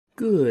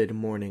Good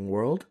morning,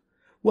 world.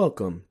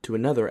 Welcome to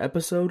another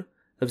episode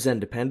of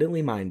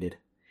Zendependently Minded.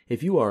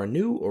 If you are a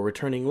new or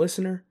returning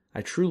listener,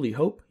 I truly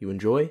hope you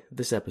enjoy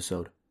this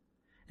episode.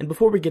 And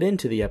before we get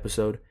into the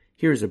episode,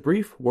 here's a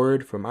brief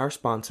word from our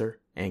sponsor,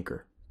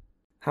 Anchor.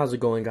 How's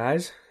it going,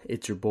 guys?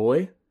 It's your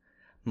boy,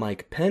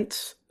 Mike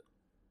Pence,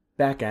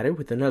 back at it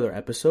with another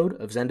episode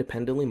of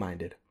Zendependently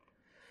Minded.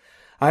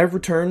 I have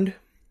returned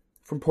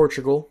from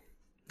Portugal.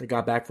 I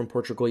got back from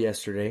Portugal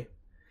yesterday.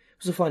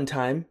 It was a fun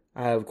time.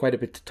 I have quite a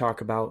bit to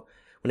talk about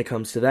when it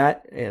comes to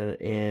that,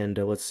 and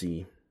let's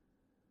see,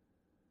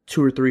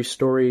 2 or 3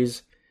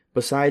 stories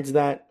besides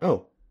that.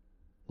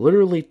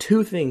 Literally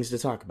 2 things to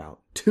talk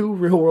about. 2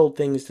 real-world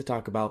things to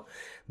talk about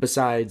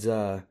besides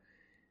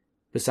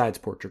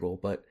Portugal.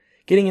 But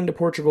getting into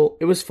Portugal,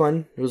 it was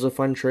fun. It was a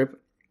fun trip.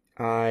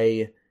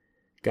 I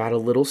got a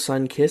little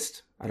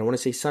sun-kissed. I don't want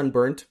to say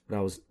sunburnt, but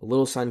I was a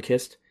little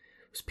sun-kissed.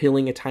 I was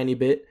peeling a tiny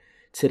bit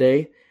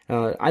today.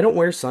 I don't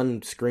wear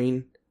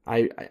sunscreen.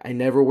 I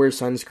never wear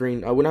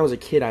sunscreen. When I was a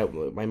kid,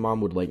 my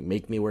mom would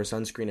make me wear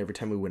sunscreen every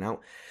time we went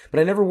out. But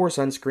I never wore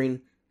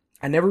sunscreen.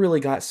 I never really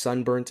got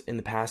sunburnt in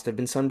the past. I've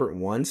been sunburnt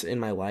once in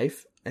my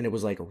life, and it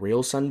was like a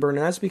real sunburn.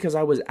 And that's because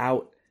I was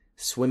out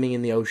swimming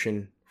in the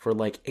ocean for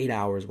 8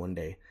 hours one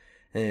day.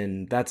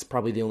 And that's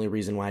probably the only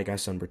reason why I got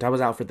sunburnt. I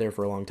was out there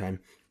for a long time.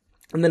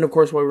 And then, of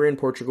course, while we were in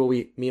Portugal,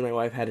 me and my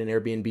wife had an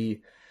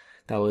Airbnb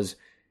that was,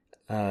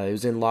 it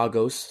was in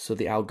Lagos, so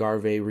the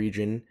Algarve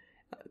region.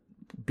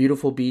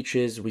 Beautiful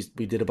beaches. We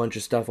did a bunch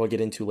of stuff I'll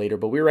get into later,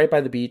 but we were right by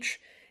the beach,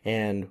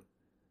 and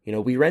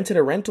we rented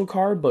a rental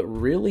car, but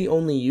really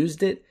only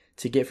used it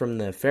to get from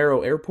the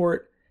Faro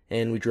airport,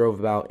 and we drove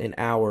about an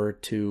hour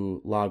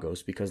to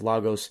Lagos, because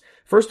Lagos,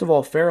 first of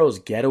all, Faro's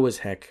ghetto as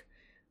heck.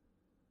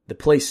 The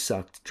place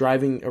sucked.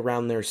 Driving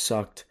around there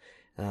sucked.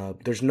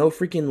 There's no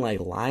freaking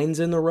lines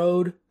in the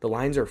road. The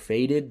lines are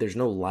faded. There's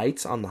no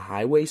lights on the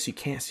highway, so you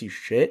can't see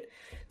shit.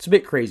 It's a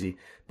bit crazy,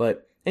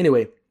 but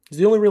anyway, it's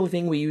the only real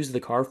thing we used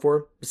the car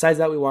for. Besides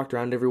that, we walked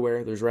around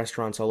everywhere. There's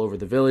restaurants all over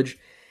the village.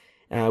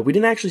 We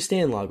didn't actually stay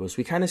in Lagos.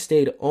 We kind of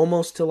stayed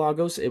almost to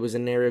Lagos. It was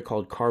an area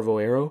called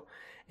Carvoeiro,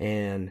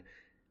 and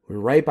we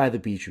were right by the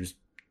beach. It was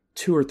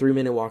 2 or 3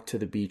 minute walk to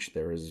the beach.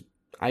 There was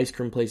ice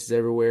cream places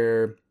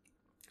everywhere,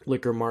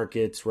 liquor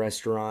markets,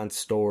 restaurants,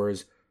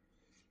 stores,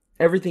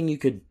 everything you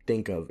could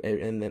think of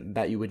and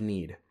that you would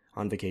need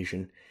on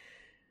vacation.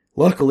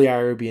 Luckily,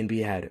 our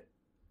Airbnb had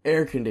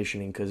air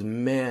conditioning, because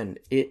man,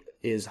 it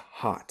is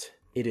hot.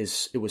 It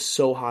was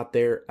so hot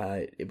there.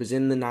 It was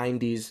in the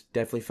 90s.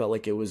 Definitely felt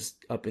like it was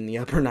up in the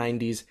upper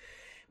 90s.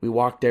 We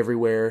walked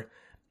everywhere.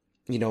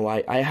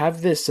 I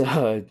have this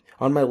on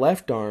my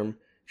left arm,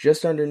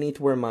 just underneath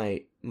where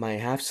my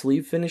half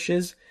sleeve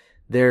finishes.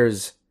 I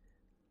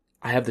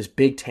have this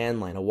big tan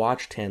line, a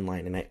watch tan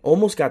line, and I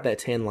almost got that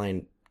tan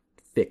line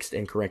fixed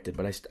and corrected,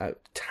 but a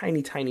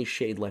tiny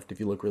shade left if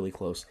you look really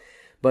close.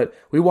 But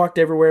we walked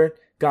everywhere,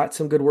 got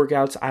some good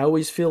workouts. I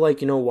always feel like,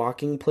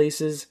 walking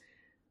places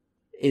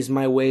is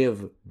my way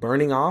of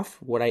burning off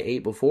what I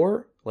ate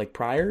before,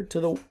 prior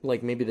to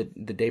maybe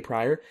the day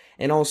prior.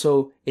 And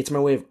also, it's my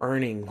way of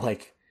earning,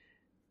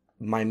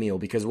 my meal.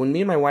 Because when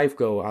me and my wife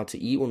go out to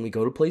eat, when we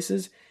go to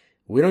places,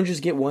 we don't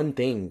just get one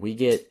thing. We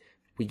get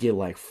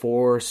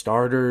 4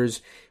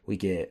 starters, we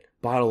get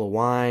a bottle of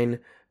wine,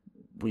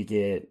 we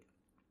get,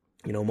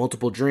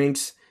 multiple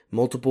drinks,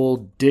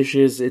 multiple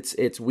dishes.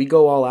 We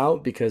go all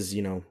out because,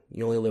 you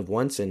only live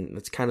once, and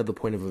that's kind of the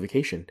point of a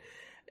vacation.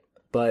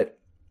 But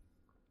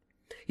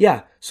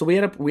yeah, so we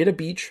had a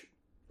beach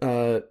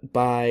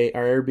by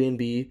our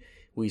Airbnb.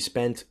 We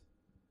spent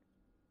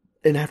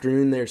an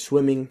afternoon there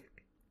swimming.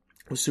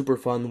 It was super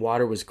fun. The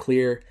water was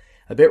clear,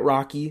 a bit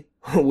rocky.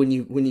 When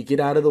you get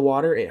out of the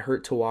water, it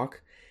hurt to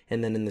walk.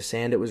 And then in the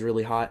sand, it was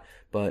really hot.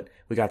 But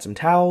we got some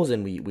towels,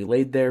 and we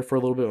laid there for a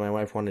little bit. My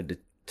wife wanted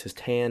to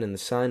tan in the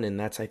sun, and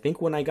that's, I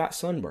think, when I got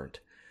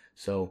sunburnt.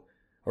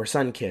 Or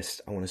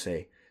sun-kissed, I want to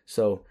say.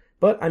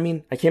 But,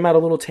 I came out a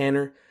little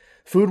tanner.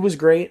 Food was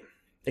great,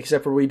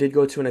 except for we did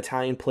go to an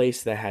Italian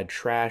place that had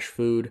trash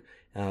food.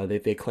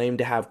 They claimed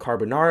to have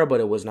carbonara, but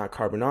it was not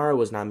carbonara. It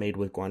was not made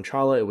with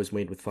guanciale. It was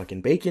made with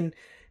fucking bacon.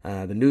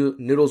 The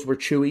noodles were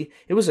chewy.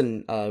 It was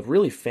a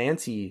really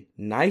fancy,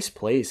 nice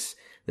place.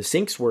 The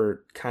sinks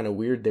were kind of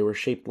weird. They were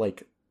shaped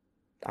flat.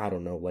 I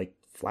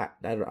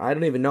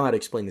don't even know how to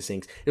explain the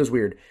sinks. It was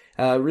weird.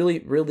 Really,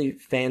 really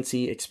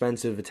fancy,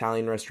 expensive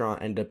Italian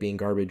restaurant ended up being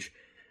garbage.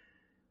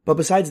 But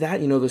besides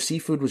that, the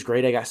seafood was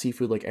great. I got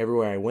seafood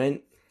everywhere I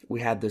went. We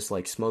had this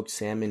smoked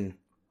salmon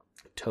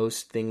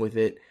toast thing with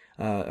it.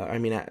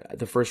 At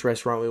the first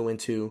restaurant we went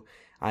to,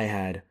 I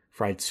had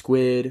fried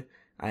squid.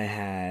 I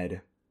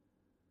had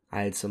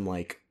some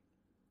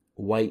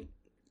white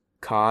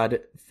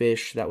cod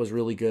fish that was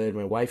really good.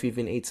 My wife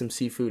even ate some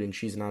seafood, and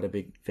she's not a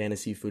big fan of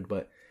seafood,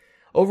 but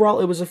overall,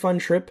 it was a fun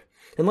trip.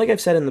 And like I've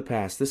said in the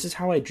past, this is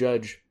how I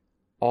judge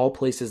all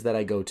places that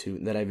I go to,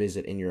 that I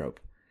visit in Europe.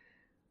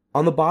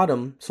 On the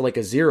bottom, so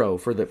a 0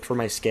 for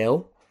my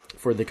scale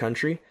for the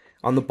country.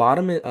 On the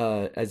bottom,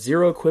 a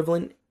 0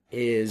 equivalent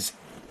is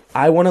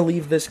I want to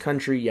leave this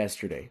country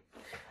yesterday.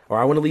 or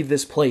I want to leave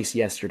this place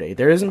yesterday.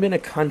 There hasn't been a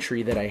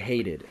country that I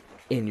hated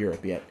in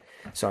Europe yet.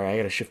 Sorry, I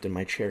got to shift in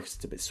my chair because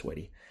it's a bit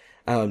sweaty.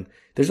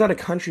 There's not a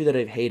country that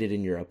I've hated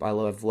in Europe.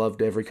 I've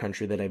loved every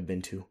country that I've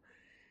been to.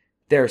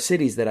 There are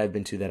cities that I've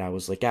been to that I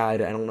was like, I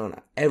don't want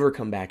to ever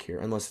come back here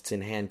unless it's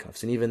in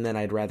handcuffs. And even then,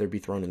 I'd rather be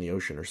thrown in the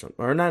ocean or something.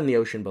 Or not in the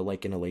ocean, but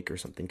like in a lake or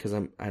something, because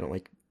I don't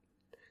like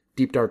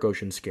deep, dark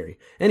ocean, scary.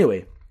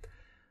 Anyway,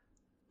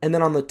 and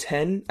then on the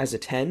 10, as a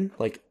 10,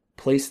 like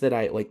place that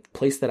I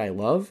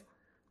love,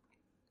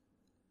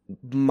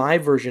 my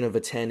version of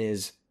a 10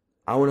 is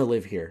I want to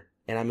live here.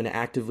 And I'm going to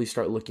actively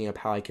start looking up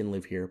how I can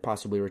live here,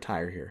 possibly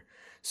retire here.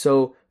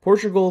 So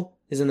Portugal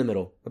is in the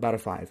middle, about a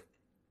 5.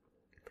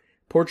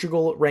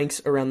 Portugal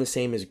ranks around the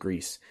same as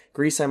Greece.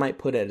 Greece I might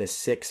put at a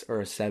 6 or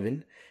a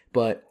 7,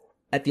 but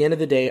at the end of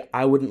the day,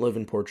 I wouldn't live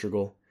in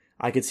Portugal.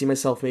 I could see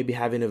myself maybe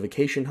having a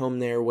vacation home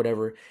there or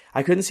whatever.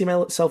 I couldn't see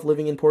myself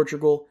living in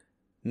Portugal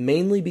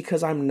mainly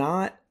because I'm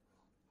not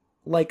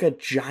like a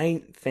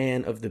giant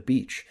fan of the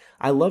beach.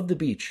 I love the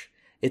beach.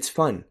 It's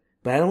fun,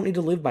 but I don't need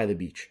to live by the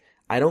beach.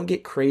 I don't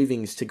get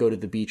cravings to go to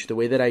the beach the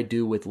way that I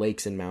do with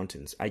lakes and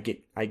mountains. I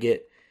get, I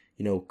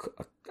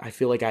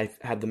feel like I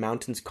have the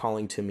mountains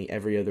calling to me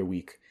every other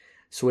week.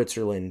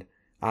 Switzerland,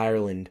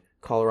 Ireland,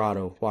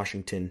 Colorado,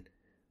 Washington,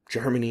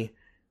 Germany,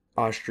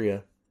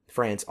 Austria,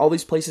 France, all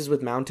these places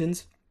with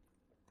mountains.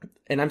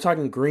 And I'm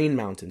talking green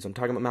mountains. I'm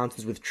talking about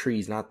mountains with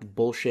trees, not the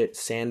bullshit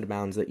sand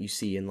mounds that you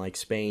see in like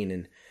Spain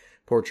and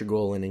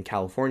Portugal and in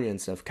California and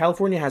stuff.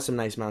 California has some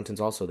nice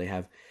mountains also. They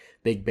have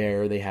Big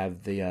Bear, they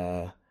have they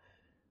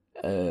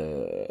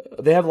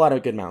have a lot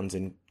of good mountains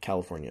in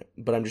California,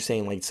 but I'm just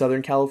saying, like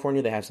Southern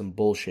California, they have some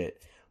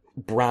bullshit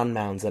brown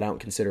mounds that I don't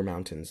consider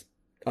mountains.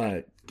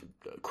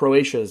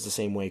 Croatia is the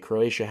same way.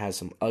 Croatia has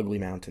some ugly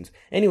mountains.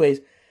 Anyways,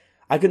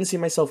 I couldn't see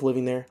myself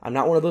living there. I'm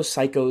not one of those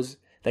psychos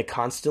that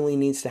constantly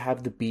needs to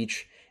have the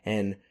beach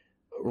and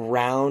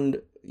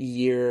round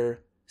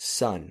year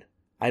sun.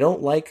 I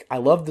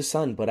love the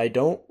sun, but I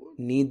don't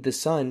need the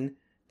sun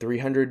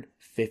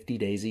 350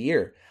 days a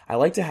year. I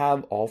like to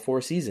have all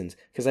 4 seasons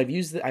because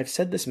I've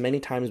said this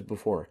many times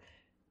before.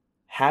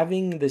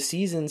 Having the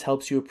seasons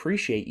helps you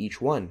appreciate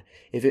each one.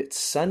 If it's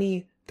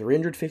sunny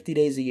 350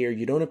 days a year,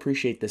 you don't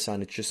appreciate the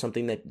sun. It's just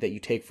something that you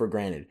take for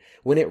granted.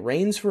 When it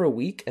rains for a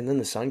week and then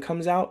the sun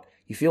comes out,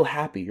 you feel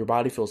happy. Your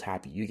body feels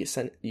happy. You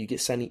get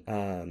sunny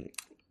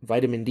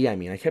vitamin D.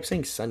 I kept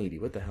saying sunny D.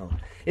 What the hell?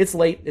 It's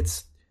late.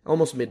 It's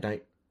almost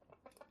midnight.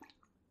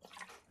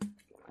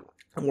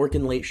 I'm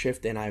working late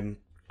shift and I'm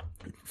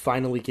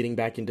finally getting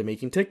back into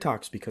making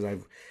TikToks because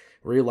I've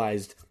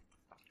realized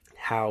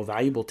how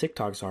valuable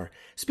TikToks are.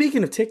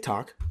 Speaking of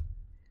TikTok,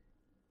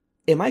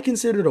 am I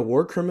considered a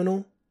war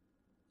criminal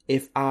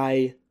if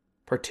I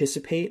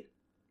participate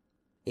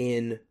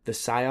in the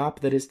psyop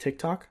that is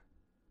TikTok?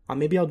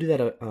 Maybe I'll do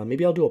that.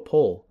 Maybe I'll do a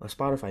poll, a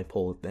Spotify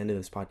poll at the end of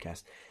this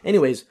podcast.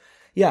 Anyways,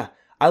 yeah,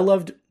 I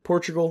loved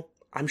Portugal.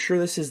 I'm sure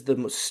this is the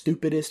most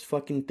stupidest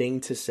fucking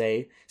thing to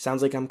say.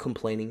 Sounds like I'm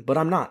complaining, but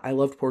I'm not. I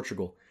loved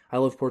Portugal. I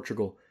love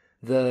Portugal.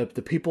 The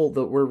people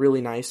that were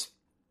really nice.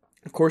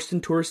 Of course,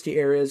 in touristy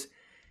areas,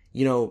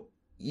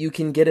 you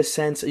can get a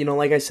sense,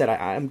 like I said,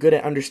 I'm good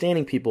at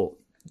understanding people.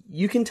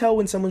 You can tell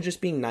when someone's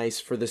just being nice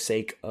for the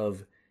sake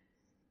of,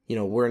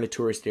 we're in a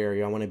tourist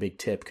area, I want a big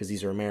tip because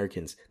these are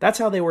Americans. That's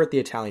how they were at the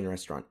Italian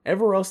restaurant.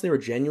 Everywhere else, they were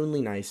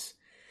genuinely nice.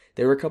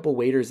 There were a couple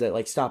waiters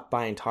that stopped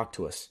by and talked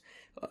to us.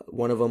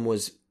 One of them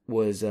was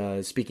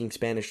speaking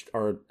Spanish,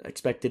 or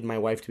expected my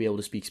wife to be able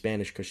to speak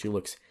Spanish because she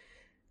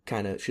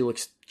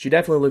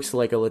definitely looks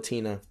like a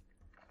Latina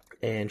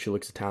and she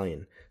looks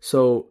Italian.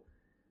 So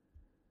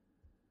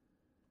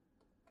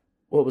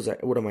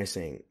what am I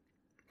saying?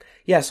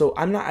 Yeah, so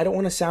I don't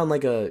want to sound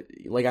like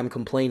I'm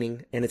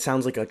complaining, and it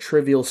sounds like a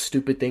trivial,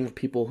 stupid thing for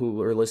people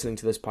who are listening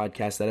to this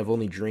podcast that have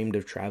only dreamed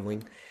of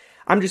traveling.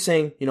 I'm just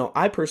saying,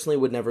 I personally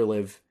would never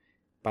live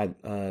by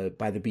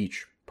the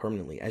beach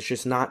permanently. It's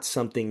just not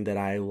something that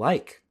I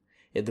like.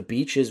 The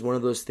beach is one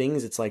of those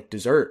things, it's like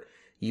dessert.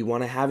 You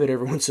want to have it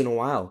every once in a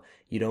while.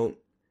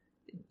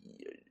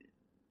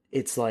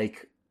 It's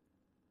like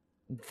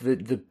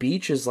the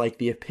beach is like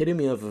the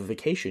epitome of a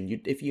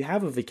vacation. If you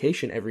have a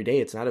vacation every day,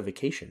 it's not a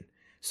vacation.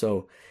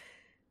 So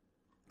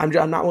I'm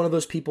not one of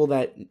those people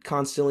that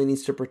constantly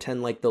needs to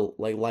pretend like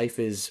life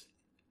is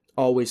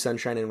always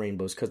sunshine and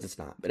rainbows, because it's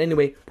not. But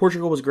anyway,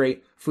 Portugal was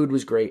great. Food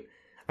was great.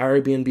 Our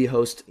Airbnb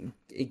host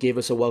gave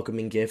us a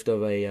welcoming gift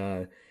of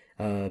a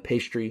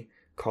pastry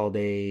called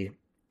a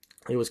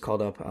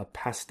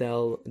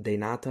pastel de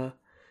nata,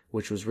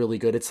 which was really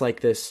good. It's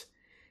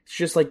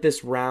just like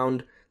this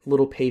round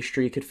little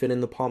pastry. It could fit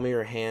in the palm of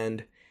your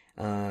hand.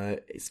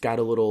 It's kind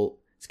of little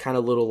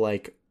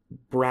like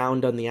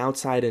browned on the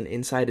outside and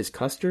inside is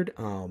custard.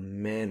 Oh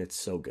man, it's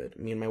so good.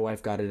 Me and my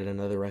wife got it at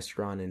another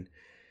restaurant and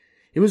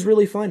it was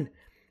really fun.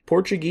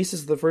 Portuguese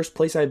is the first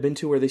place I've been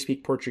to where they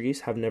speak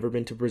Portuguese. Have never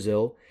been to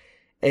Brazil.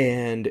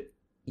 And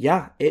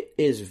yeah, it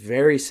is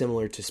very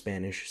similar to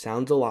Spanish.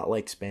 Sounds a lot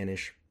like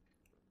Spanish.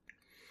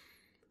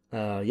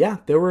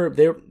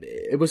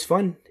 It was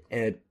fun.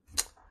 And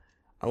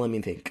let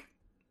me think.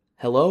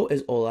 Hello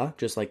is hola,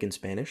 just like in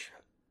Spanish.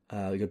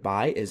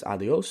 Goodbye is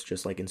adios,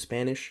 just like in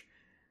Spanish.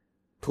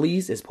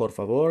 Please is por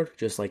favor,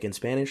 just like in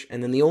Spanish.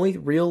 And then the only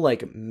real,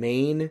 like,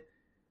 main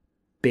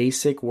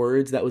basic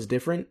words that was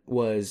different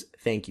was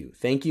thank you.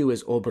 Thank you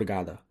is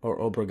obrigada or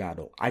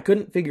obrigado. I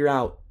couldn't figure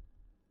out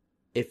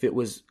if it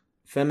was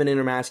feminine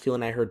or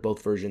masculine. I heard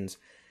both versions,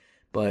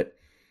 but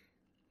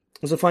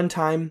it was a fun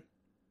time.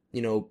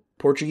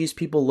 Portuguese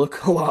people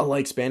look a lot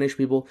like Spanish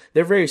people.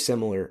 They're very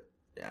similar.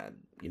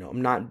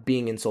 I'm not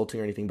being insulting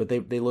or anything, but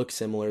they look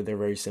similar. They're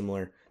very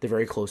similar. They're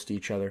very close to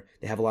each other.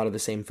 They have a lot of the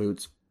same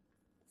foods.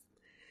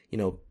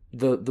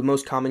 The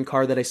most common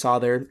car that I saw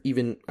there,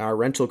 even our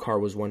rental car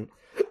was one.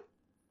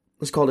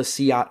 It's called a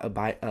Seat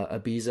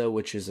Ibiza,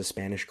 which is a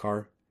Spanish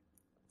car,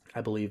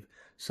 I believe.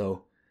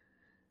 So,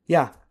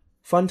 yeah,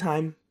 fun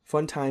time.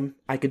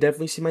 I could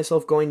definitely see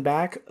myself going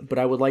back, but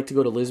I would like to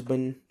go to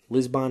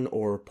Lisbon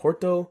or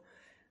Porto.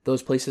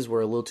 Those places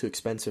were a little too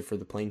expensive for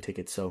the plane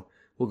tickets, so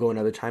we'll go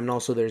another time. And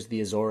also there's the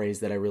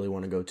Azores that I really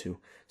want to go to.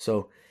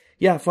 So,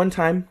 yeah, fun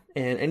time.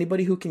 And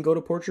anybody who can go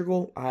to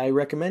Portugal, I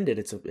recommend it.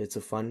 It's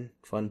a fun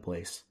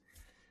place.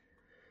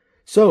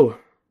 So,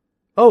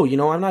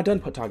 I'm not done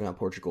talking about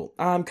Portugal.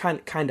 I'm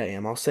kind of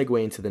am. I'll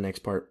segue into the next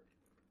part.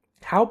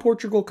 How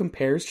Portugal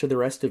compares to the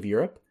rest of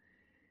Europe.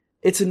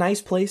 It's a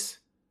nice place.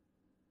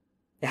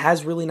 It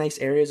has really nice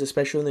areas,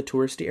 especially in the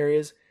touristy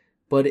areas,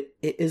 but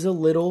it is a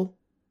little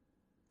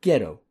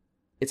ghetto.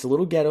 It's a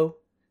little ghetto.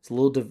 It's a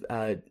little.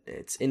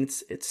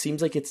 It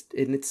seems like it's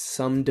in its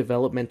some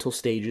developmental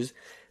stages.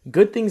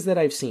 Good things that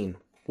I've seen.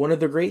 One of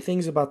the great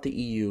things about the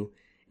EU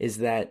is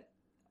that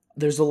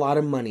there's a lot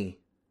of money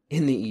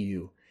in the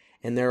EU.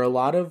 And there are a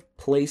lot of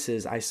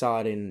places. I saw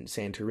it in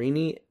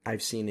Santorini,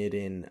 I've seen it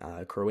in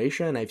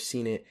Croatia, and I've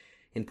seen it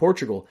in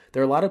Portugal.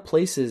 There are a lot of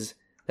places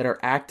that are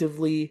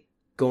actively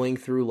going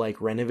through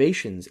like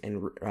renovations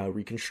and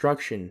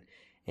reconstruction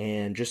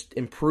and just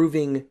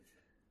improving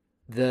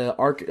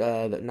not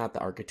the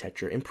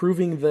architecture,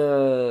 improving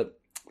the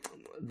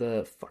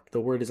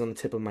word is on the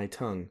tip of my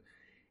tongue,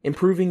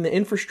 improving the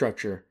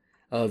infrastructure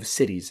of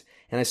cities.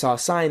 And I saw a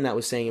sign that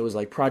was saying it was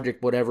like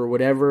project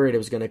whatever, and it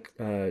was going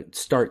to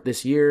start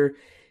this year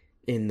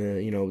in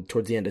the,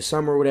 towards the end of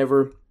summer or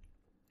whatever.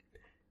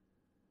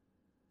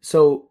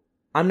 So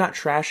I'm not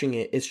trashing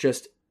it. It's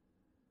just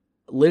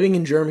living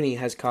in Germany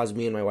has caused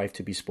me and my wife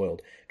to be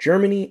spoiled.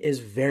 Germany is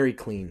very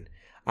clean.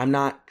 I'm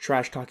not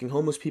trash talking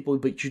homeless people,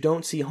 but you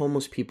don't see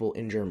homeless people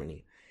in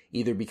Germany,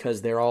 either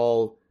because they're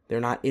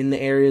not in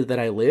the area that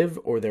I live,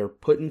 or they're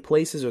put in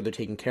places, or they're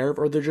taken care of,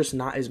 or they're just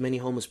not as many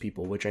homeless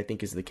people, which I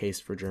think is the case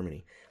for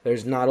Germany.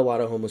 There's not a lot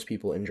of homeless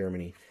people in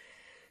Germany,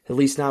 at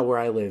least not where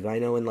I live. I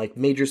know in like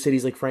major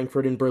cities like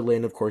Frankfurt and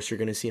Berlin, of course, you're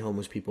going to see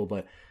homeless people,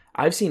 but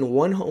I've seen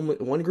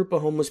one group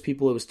of homeless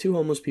people. It was two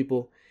homeless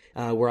people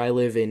where I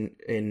live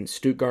in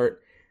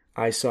Stuttgart.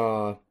 I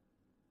saw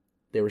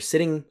they were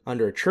sitting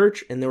under a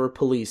church, and there were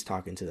police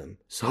talking to them.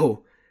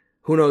 So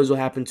who knows what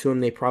happened to him?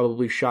 They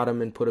probably shot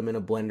him and put him in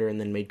a blender and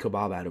then made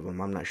kebab out of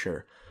him. I'm not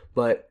sure.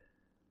 But,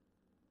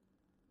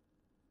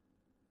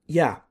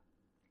 yeah.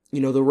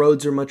 The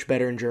roads are much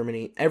better in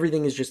Germany.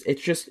 Everything is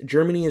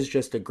Germany is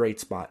just a great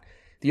spot.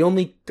 The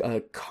only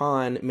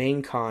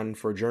main con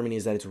for Germany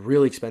is that it's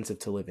really expensive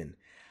to live in.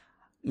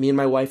 Me and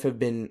my wife have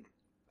been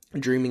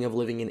dreaming of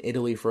living in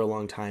Italy for a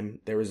long time.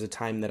 There was a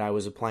time that I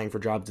was applying for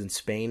jobs in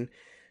Spain.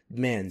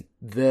 Man,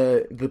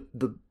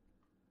 the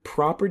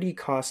property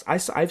costs.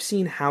 I've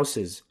seen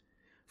houses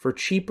for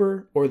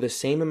cheaper or the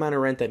same amount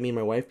of rent that me and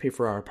my wife pay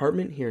for our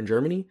apartment here in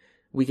Germany.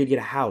 We could get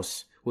a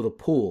house with a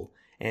pool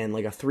and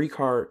like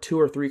a 2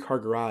 or 3 car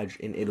garage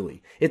in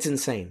Italy. It's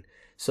insane.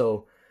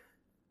 So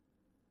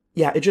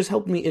yeah, it just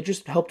helped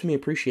me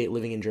appreciate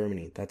living in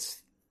Germany.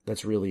 That's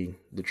really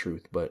the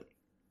truth. But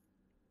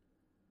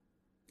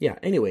yeah,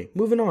 anyway,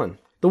 moving on.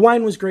 The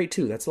wine was great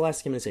too. That's the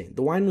last thing I'm going to say.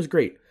 The wine was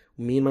great.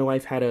 Me and my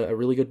wife had a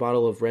really good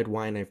bottle of red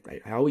wine.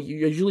 I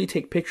usually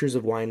take pictures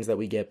of wines that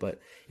we get, but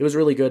it was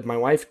really good. My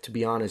wife, to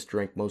be honest,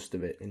 drank most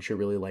of it, and she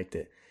really liked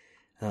it.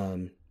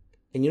 And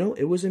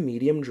it was a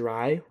medium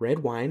dry red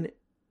wine,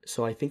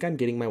 so I think I'm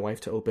getting my wife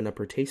to open up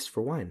her taste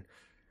for wine.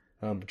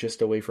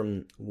 Just away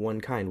from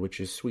one kind, which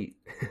is sweet.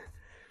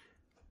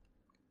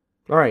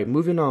 All right,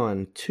 moving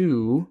on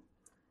to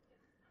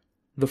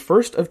the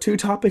first of 2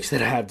 topics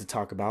that I have to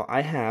talk about.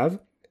 I have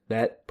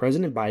that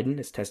President Biden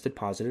has tested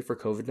positive for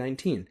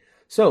COVID-19.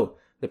 So,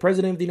 the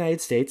President of the United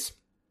States,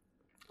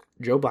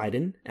 Joe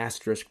Biden,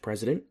 asterisk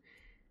president,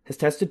 has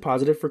tested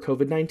positive for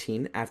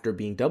COVID-19 after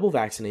being double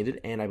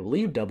vaccinated and I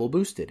believe double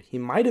boosted. He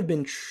might have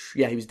been,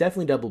 he was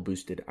definitely double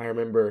boosted. I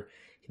remember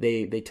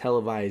they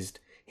televised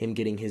him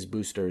getting his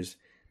boosters.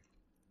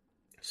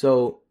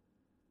 So,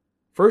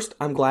 first,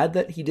 I'm glad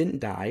that he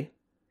didn't die.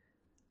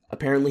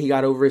 Apparently, he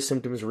got over his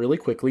symptoms really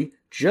quickly,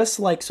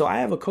 so I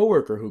have a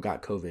coworker who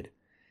got COVID.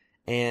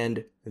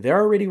 And they're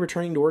already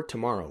returning to work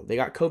tomorrow. They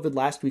got COVID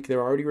last week.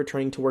 They're already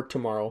returning to work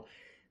tomorrow.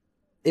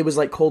 It was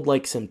like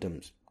cold-like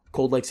symptoms.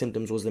 Cold-like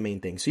symptoms was the main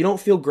thing. So you don't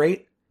feel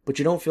great, but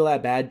you don't feel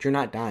that bad. You're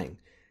not dying.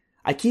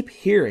 I keep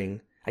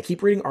hearing I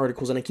keep reading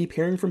articles and I keep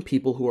hearing from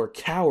people who are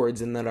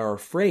cowards and that are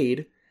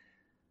afraid.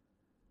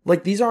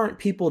 Like, these aren't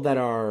people that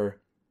are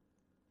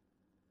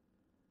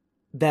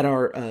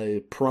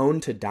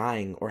prone to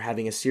dying or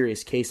having a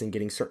serious case and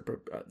getting certain.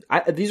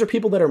 These are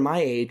people that are my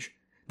age,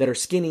 that are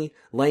skinny,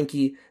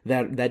 lanky,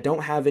 that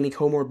don't have any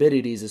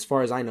comorbidities, as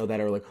far as I know, that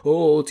are like,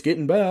 oh, it's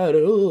getting bad.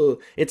 Oh.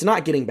 It's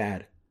not getting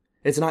bad.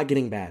 It's not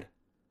getting bad.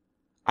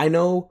 I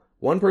know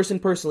one person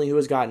personally who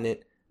has gotten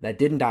it that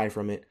didn't die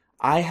from it.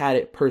 I had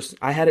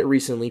it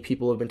recently.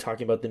 People have been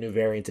talking about the new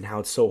variant and how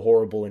it's so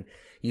horrible. And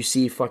you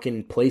see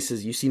fucking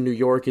places. You see New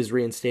York is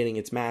reinstating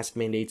its mask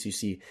mandates. You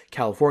see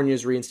California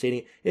is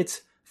reinstating.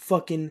 It's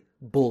fucking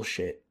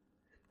bullshit.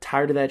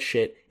 Tired of that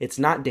shit. It's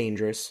not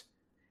dangerous.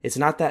 It's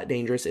not that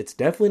dangerous. It's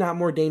definitely not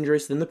more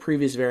dangerous than the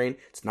previous variant.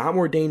 It's not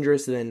more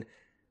dangerous than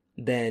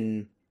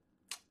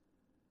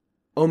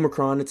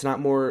Omicron. It's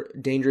not more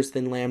dangerous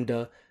than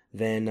Lambda,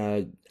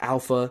 than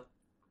Alpha.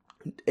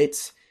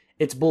 It's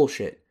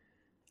bullshit.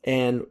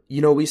 And,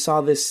 we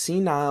saw this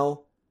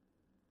senile,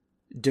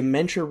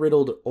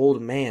 dementia-riddled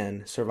old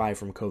man survive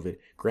from COVID.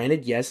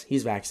 Granted, yes,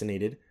 he's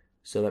vaccinated,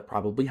 so that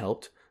probably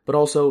helped. But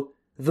also,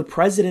 the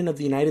President of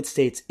the United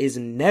States is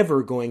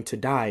never going to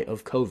die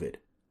of COVID.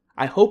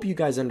 I hope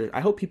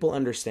people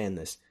understand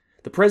this.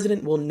 The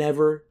President will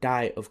never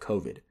die of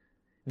COVID.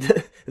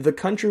 The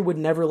country would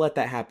never let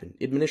that happen.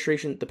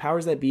 Administration, the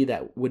powers that be,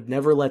 that would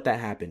never let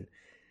that happen.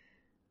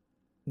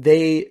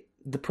 The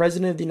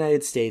President of the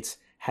United States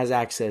has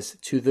access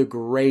to the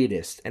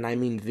greatest, and I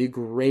mean the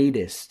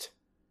greatest,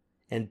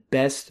 and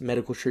best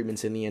medical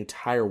treatments in the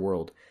entire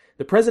world.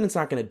 The president's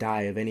not going to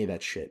die of any of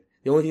that shit.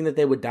 The only thing that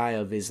they would die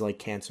of is like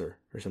cancer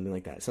or something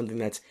like that. Something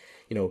that's,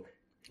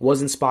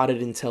 wasn't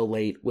spotted until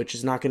late, which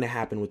is not going to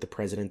happen with the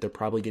president. They're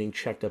probably getting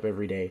checked up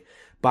every day.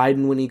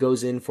 Biden, when he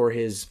goes in for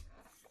his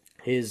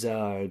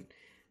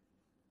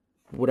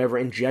whatever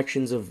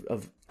injections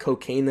of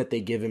cocaine that they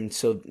give him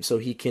so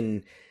he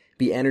can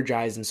be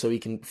energized and so he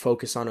can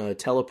focus on a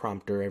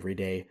teleprompter every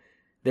day,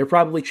 they're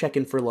probably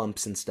checking for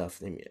lumps and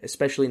stuff,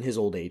 especially in his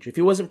old age. If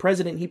he wasn't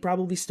president, he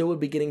probably still would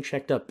be getting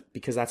checked up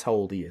because that's how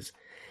old he is.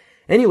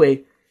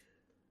 Anyway,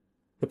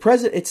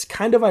 it's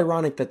kind of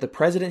ironic that the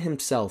president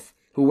himself,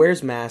 who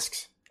wears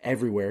masks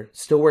everywhere,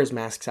 still wears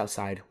masks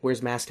outside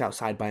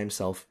by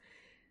himself.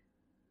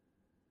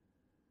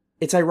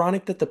 It's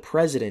ironic that the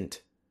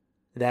president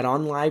that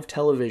on live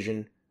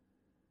television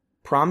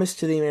promised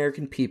to the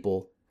American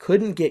people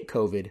couldn't get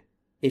COVID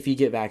if you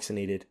get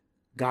vaccinated,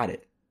 got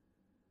it.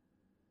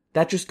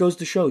 That just goes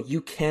to show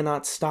you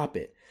cannot stop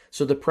it.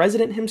 So the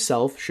president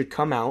himself should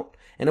come out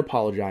and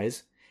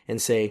apologize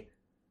and say,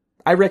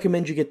 I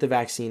recommend you get the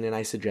vaccine and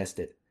I suggest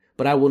it,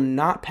 but I will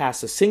not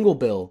pass a single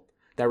bill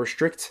that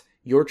restricts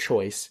your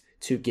choice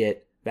to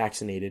get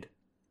vaccinated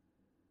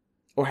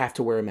or have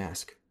to wear a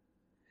mask.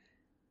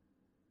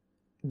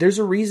 There's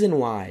a reason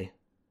why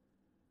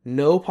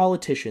no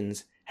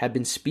politicians have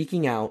been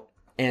speaking out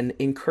and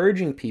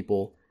encouraging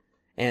people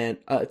and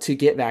to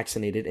get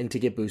vaccinated and to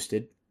get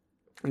boosted,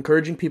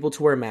 encouraging people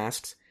to wear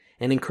masks,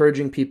 and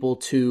encouraging people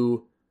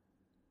to,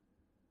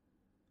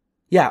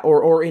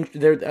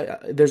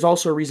 there's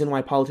also a reason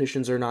why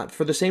politicians are not,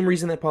 for the same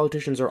reason that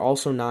politicians are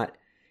also not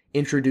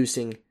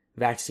introducing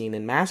vaccine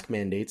and mask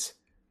mandates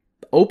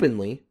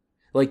openly,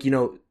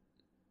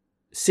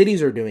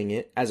 cities are doing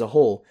it as a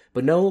whole,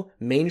 but no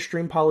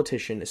mainstream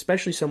politician,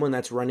 especially someone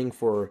that's running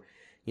for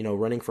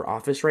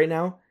office right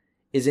now,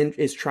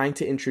 is trying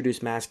to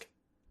introduce mask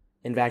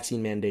and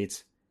vaccine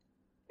mandates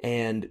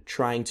and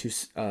trying to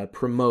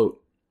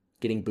promote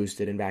getting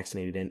boosted and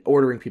vaccinated and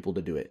ordering people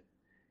to do it.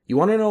 You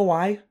want to know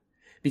why?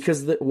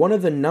 Because one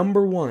of the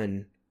number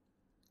one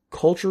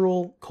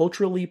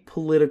culturally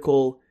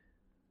political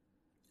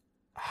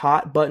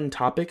hot button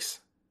topics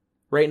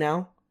right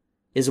now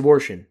is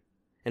abortion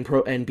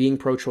and being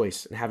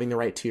pro-choice and having the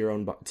right to your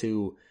own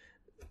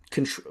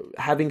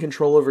having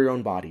control over your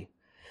own body.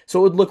 So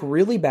it would look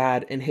really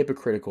bad and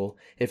hypocritical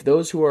if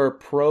those who are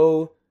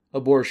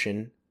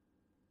pro-abortion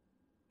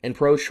and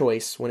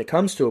pro-choice when it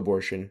comes to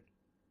abortion,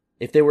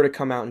 if they were to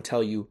come out and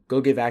tell you, go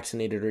get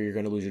vaccinated or you're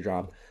going to lose your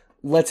job.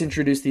 Let's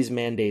introduce these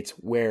mandates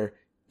where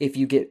if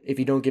you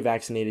don't get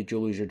vaccinated,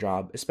 you'll lose your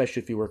job,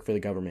 especially if you work for the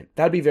government.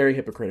 That'd be very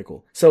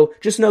hypocritical. So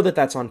just know that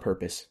that's on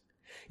purpose.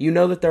 You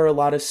know that there are a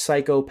lot of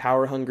psycho,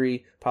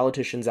 power-hungry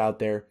politicians out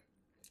there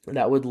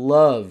that would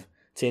love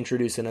to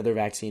introduce another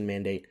vaccine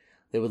mandate.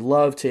 They would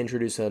love to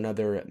introduce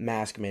another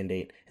mask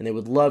mandate, and they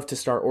would love to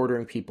start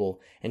ordering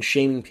people and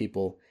shaming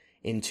people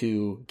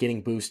into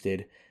getting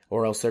boosted,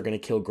 or else they're going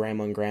to kill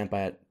grandma and grandpa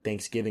at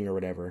Thanksgiving or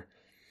whatever.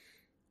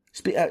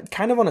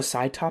 Kind of on a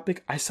side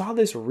topic, I saw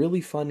this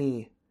really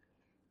funny,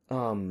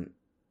 I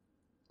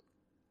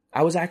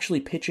was actually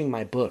pitching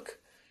my book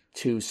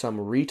to some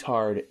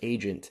retard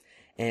agent,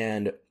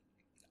 and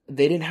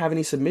they didn't have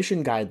any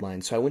submission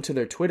guidelines, so I went to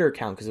their Twitter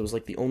account because it was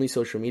like the only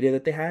social media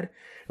that they had,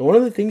 and one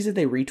of the things that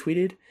they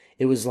retweeted,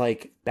 it was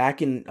like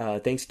back in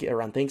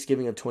around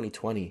Thanksgiving of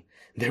 2020,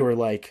 they were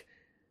like,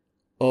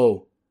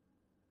 oh,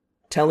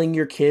 telling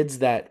your kids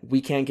that we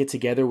can't get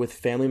together with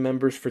family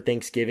members for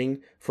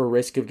Thanksgiving for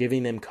risk of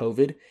giving them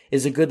COVID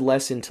is a good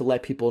lesson to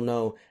let people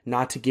know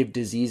not to give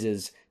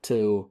diseases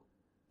to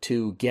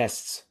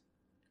guests.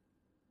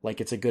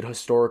 Like, it's a good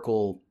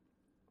historical...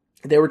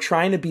 They were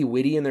trying to be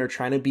witty and they were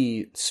trying to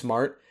be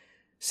smart,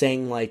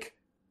 saying like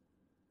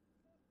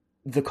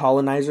the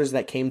colonizers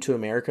that came to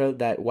America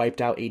that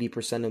wiped out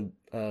 80%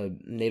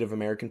 of Native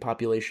American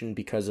population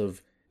because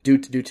of due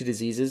to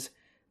diseases,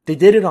 they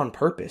did it on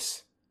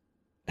purpose.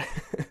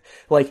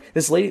 Like,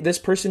 this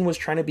person was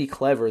trying to be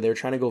clever. They're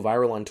trying to go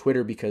viral on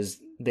Twitter because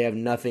they have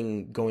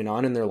nothing going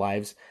on in their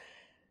lives.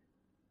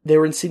 They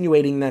were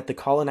insinuating that the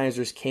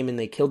colonizers came and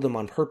they killed them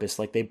on purpose.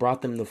 Like, they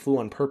brought them the flu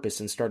on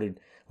purpose and started,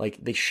 like,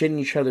 they shit in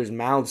each other's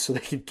mouths so they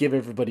could give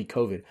everybody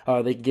COVID.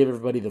 They could give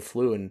everybody the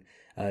flu and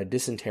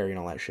dysentery and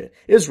all that shit.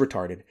 It was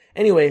retarded.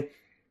 Anyway,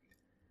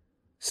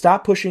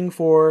 stop pushing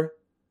for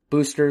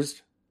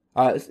boosters.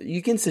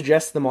 You can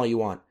suggest them all you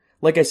want.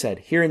 Like I said,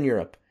 here in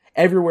Europe,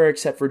 everywhere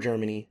except for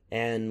Germany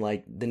and,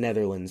 like, the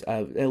Netherlands,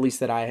 at least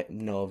that I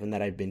know of and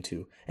that I've been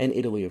to, and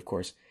Italy, of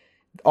course.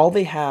 All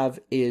they have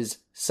is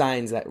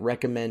signs that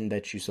recommend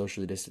that you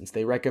socially distance.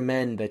 They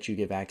recommend that you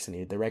get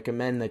vaccinated. They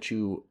recommend that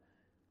you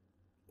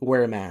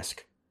wear a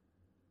mask.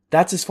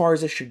 That's as far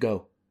as it should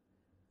go.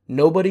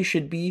 Nobody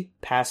should be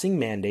passing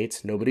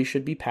mandates. Nobody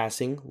should be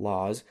passing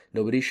laws.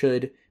 Nobody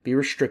should be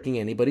restricting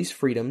anybody's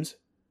freedoms.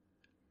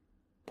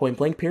 Point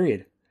blank,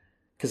 period.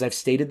 Because I've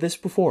stated this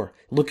before.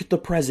 Look at the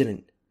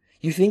president.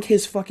 You think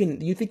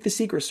the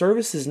Secret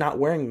Service is not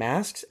wearing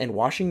masks and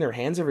washing their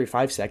hands every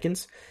 5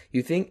 seconds?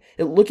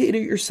 Look at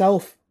it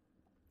yourself.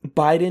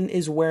 Biden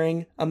is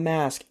wearing a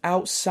mask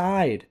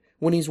outside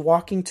when he's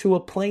walking to a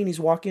plane. He's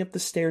walking up the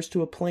stairs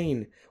to a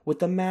plane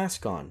with a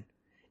mask on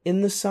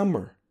in the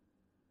summer.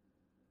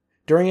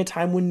 During a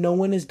time when no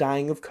one is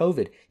dying of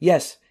COVID.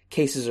 Yes,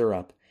 cases are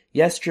up.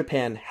 Yes,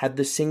 Japan had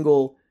the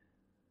single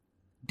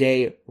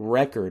day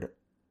record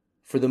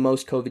for the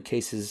most COVID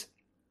cases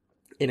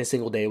in a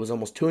single day. It was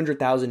almost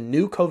 200,000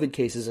 new COVID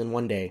cases in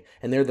one day.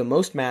 And they're the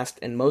most masked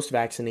and most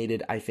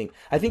vaccinated, I think.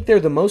 I think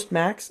they're the most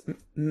masked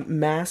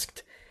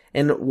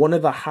and one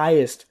of the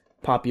highest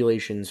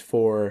populations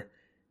for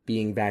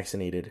being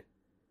vaccinated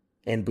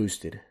and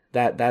boosted.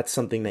 That's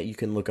something that you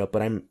can look up,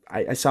 but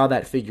I saw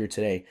that figure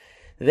today.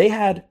 They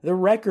had the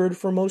record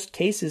for most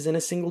cases in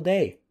a single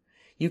day.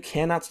 You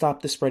cannot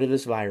stop the spread of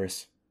this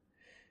virus.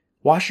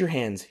 Wash your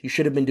hands. You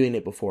should have been doing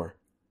it before.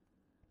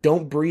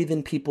 Don't breathe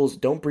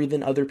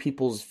in other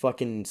people's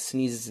fucking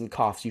sneezes and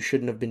coughs. You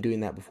shouldn't have been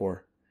doing that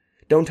before.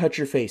 Don't touch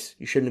your face.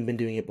 You shouldn't have been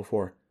doing it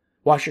before.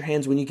 Wash your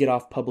hands when you get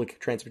off public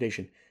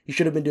transportation. You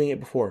should have been doing it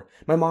before.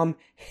 My mom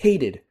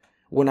hated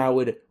when I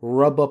would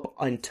rub up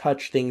and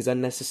touch things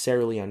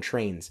unnecessarily on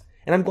trains.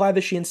 And I'm glad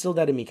that she instilled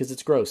that in me because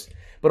it's gross.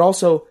 But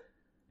also,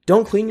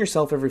 don't clean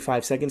yourself every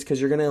 5 seconds because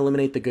you're going to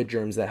eliminate the good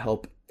germs that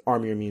help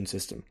arm your immune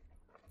system.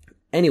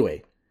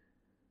 Anyway,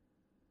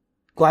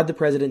 glad the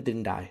president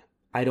didn't die.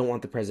 I don't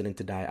want the president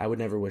to die. I would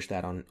never wish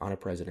that on a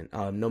president,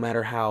 no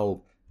matter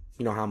how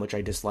much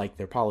I dislike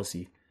their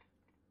policy.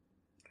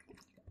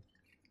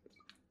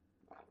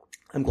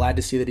 I'm glad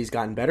to see that he's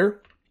gotten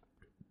better.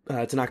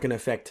 It's not going to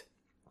affect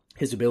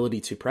his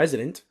ability to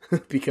president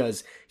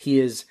because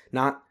he is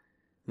not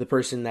the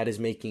person that is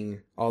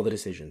making all the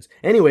decisions.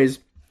 Anyways,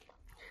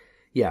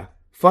 yeah,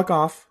 fuck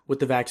off with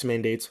the vax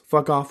mandates.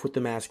 Fuck off with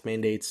the mask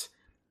mandates.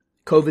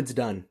 COVID's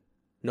done.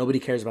 Nobody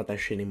cares about that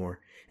shit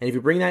anymore. And if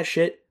you bring that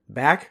shit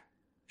back,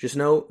 just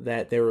know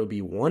that there will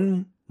be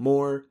one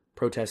more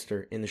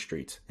protester in the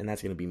streets, and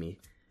that's going to be me.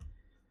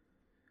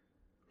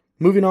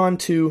 Moving on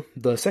to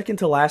the second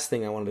to last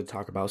thing I wanted to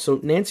talk about. So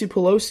Nancy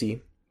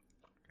Pelosi,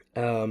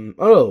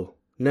 So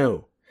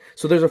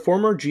there's a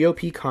former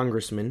GOP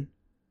congressman.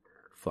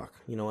 Fuck,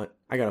 you know what?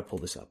 I got to pull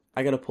this up.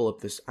 I got to pull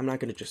up this. I'm not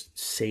going to just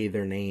say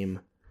their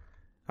name,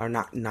 or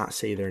not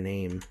say their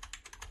name.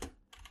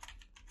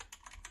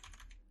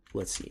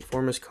 Let's see.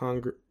 Former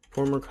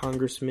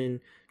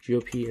congressman,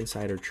 GOP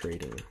insider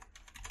trading.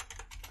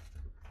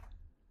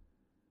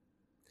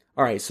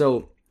 All right,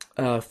 so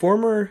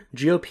former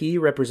GOP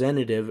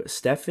representative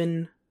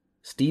Stephen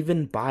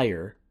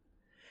Buyer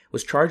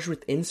was charged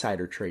with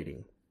insider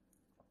trading.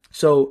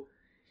 So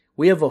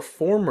we have a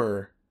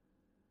former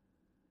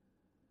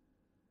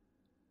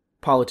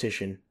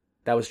politician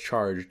that was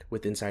charged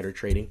with insider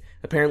trading.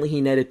 Apparently,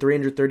 he netted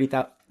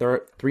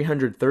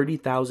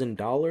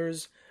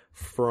 $330,000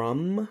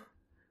 from,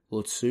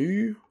 let's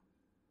see.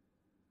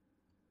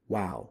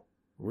 Wow,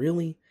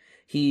 really?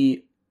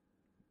 He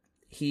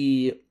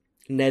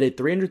netted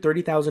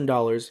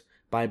 $330,000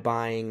 by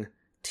buying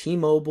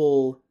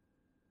T-Mobile.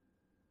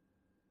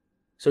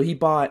 So he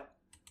bought,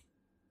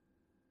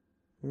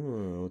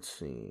 let's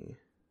see.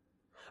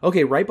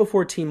 Okay, right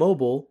before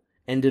T-Mobile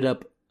ended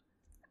up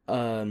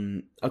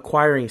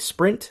acquiring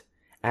Sprint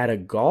at a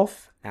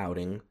golf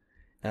outing.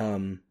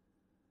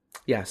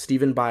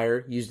 Stephen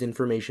Buyer used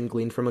information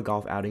gleaned from a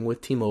golf outing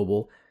with the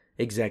T-Mobile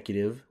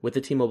executive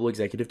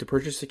to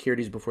purchase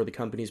securities before the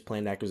company's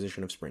planned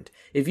acquisition of Sprint.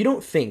 If you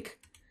don't think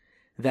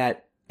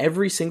that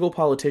every single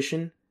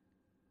politician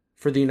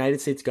for the United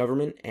States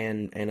government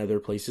and other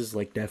places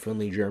like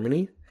definitely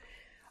Germany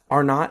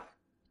are not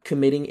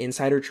committing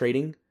insider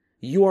trading,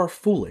 you are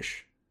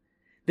foolish.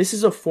 This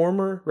is a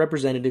former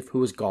representative who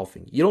was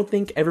golfing. You don't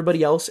think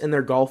everybody else and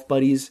their golf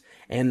buddies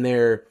and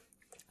their,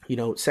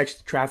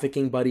 sex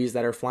trafficking buddies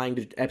that are flying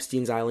to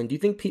Epstein's Island, do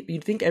you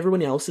think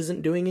everyone else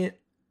isn't doing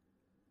it?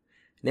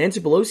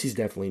 Nancy Pelosi's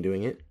definitely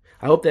doing it.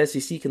 I hope the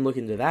SEC can look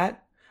into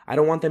that. I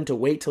don't want them to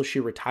wait till she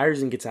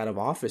retires and gets out of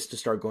office to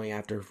start going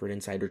after her for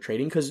insider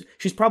trading, because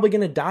she's probably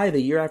going to die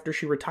the year after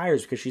she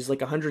retires because she's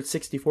like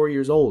 164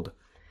 years old.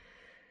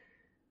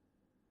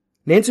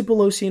 Nancy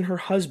Pelosi and her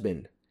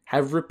husband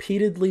have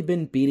repeatedly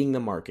been beating the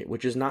market,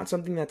 which is not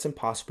something that's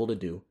impossible to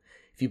do.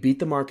 If you beat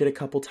the market a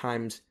couple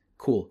times,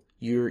 cool.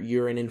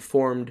 You're an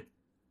informed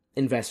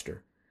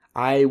investor.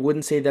 I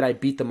wouldn't say that I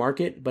beat the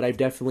market, but I've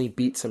definitely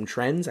beat some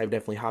trends. I've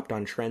definitely hopped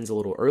on trends a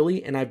little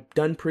early, and I've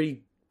done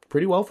pretty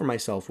well for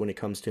myself when it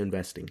comes to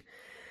investing.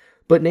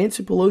 But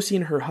Nancy Pelosi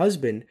and her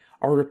husband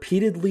are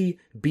repeatedly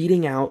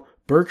beating out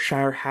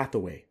Berkshire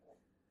Hathaway.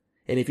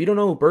 And if you don't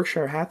know who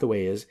Berkshire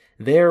Hathaway is,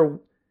 they're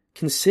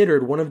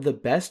considered one of the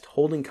best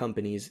holding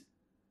companies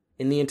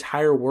in the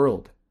entire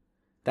world.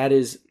 That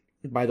is,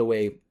 by the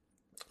way,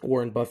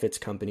 Warren Buffett's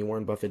company.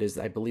 Warren Buffett is,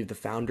 I believe, the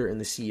founder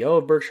and the CEO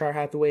of Berkshire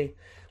Hathaway.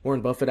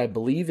 Warren Buffett, I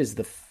believe, is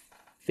the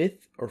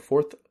fifth or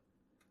fourth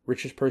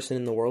richest person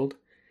in the world.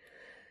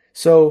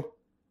 So,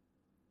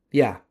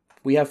 yeah,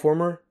 we have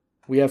former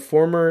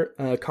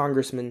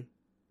congressmen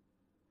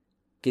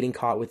getting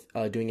caught with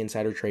doing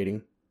insider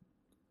trading.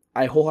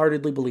 I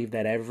wholeheartedly believe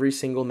that every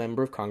single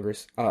member of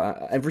Congress,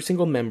 every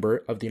single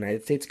member of the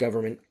United States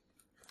government,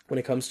 when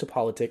it comes to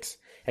politics,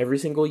 every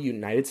single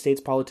United States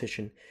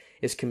politician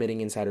is committing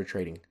insider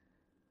trading.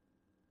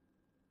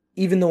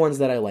 Even the ones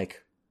that I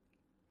like.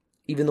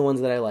 Even the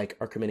ones that I like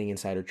are committing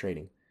insider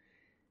trading.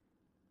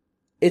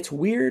 It's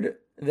weird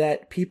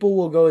that people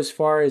will go as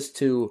far as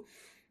to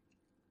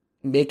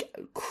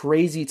make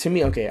crazy, to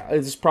me, okay,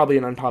 this is probably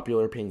an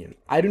unpopular opinion.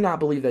 I do not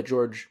believe that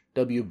George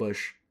W.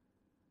 Bush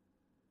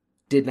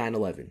did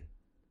 9/11.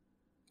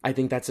 I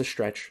think that's a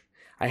stretch.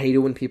 I hate it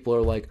when people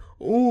are like,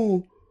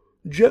 oh,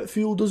 jet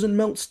fuel doesn't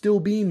melt steel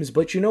beams,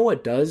 but you know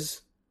what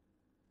does?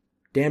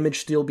 Damage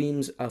steel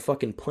beams, a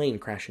fucking plane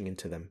crashing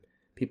into them.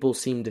 People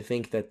seem to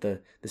think that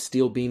the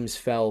steel beams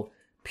fell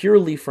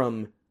purely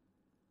from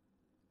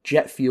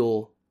jet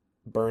fuel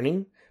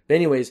burning. But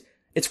anyways,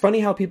 it's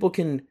funny how people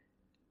can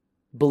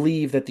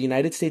believe that the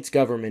United States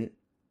government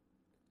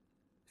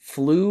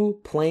flew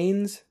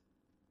planes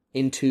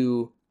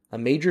into a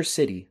major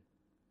city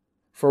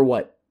for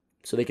what?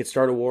 So they could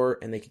start a war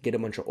and they could get a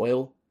bunch of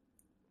oil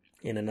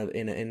in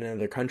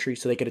another country,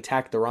 so they could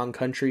attack the wrong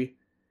country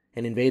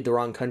and invade the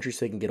wrong country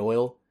so they can get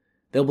oil.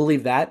 They'll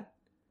believe that,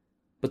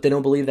 but they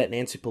don't believe that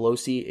Nancy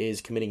Pelosi is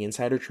committing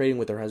insider trading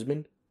with her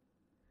husband.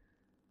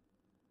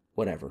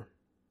 Whatever.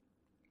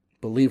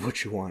 Believe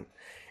what you want.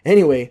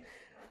 Anyway,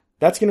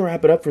 that's going to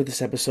wrap it up for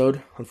this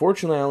episode.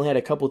 Unfortunately, I only had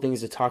a couple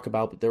things to talk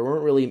about, but there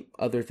weren't really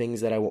other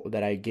things that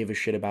I gave a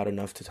shit about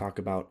enough to talk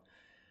about.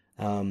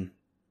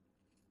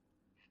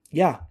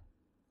 Yeah.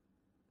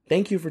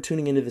 Thank you for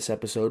tuning into this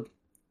episode.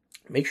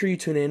 Make sure you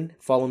tune in.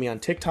 Follow me on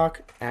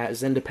TikTok at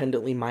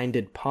Zendependently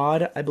Minded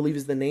Pod, I believe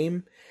is the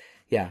name.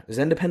 Yeah,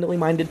 Zendependently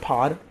Minded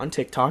Pod on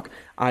TikTok.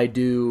 I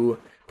do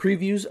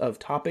previews of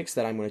topics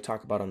that I'm going to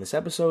talk about on this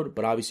episode,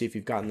 but obviously if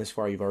you've gotten this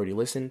far, you've already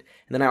listened.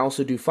 And then I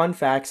also do fun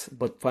facts,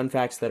 but fun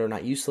facts that are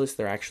not useless,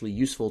 they're actually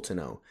useful to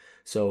know.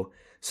 So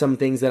some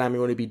things that I'm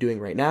going to be doing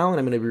right now,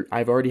 and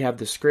I've already have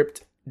the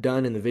script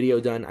done and the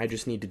video done, I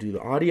just need to do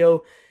the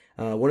audio.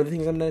 One of the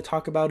things I'm going to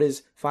talk about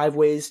is 5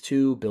 ways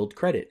to build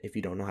credit if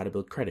you don't know how to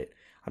build credit.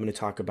 I'm going to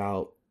talk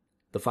about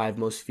the 5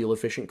 most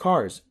fuel-efficient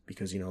cars,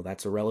 because,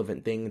 that's a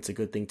relevant thing. It's a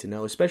good thing to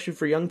know, especially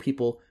for young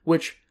people,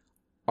 which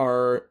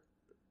are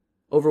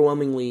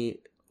overwhelmingly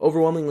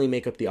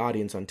make up the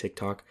audience on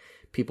TikTok,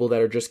 people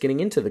that are just getting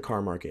into the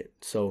car market.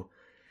 So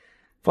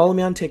follow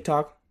me on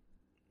TikTok.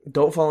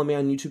 Don't follow me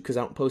on YouTube because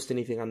I don't post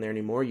anything on there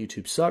anymore.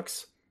 YouTube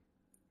sucks.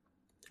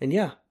 And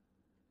yeah,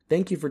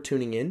 thank you for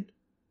tuning in.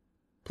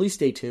 Please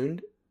stay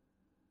tuned,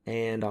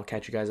 and I'll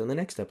catch you guys on the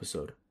next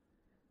episode.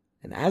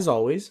 And as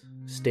always,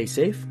 stay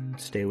safe,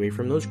 stay away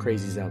from those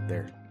crazies out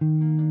there.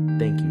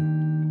 Thank you.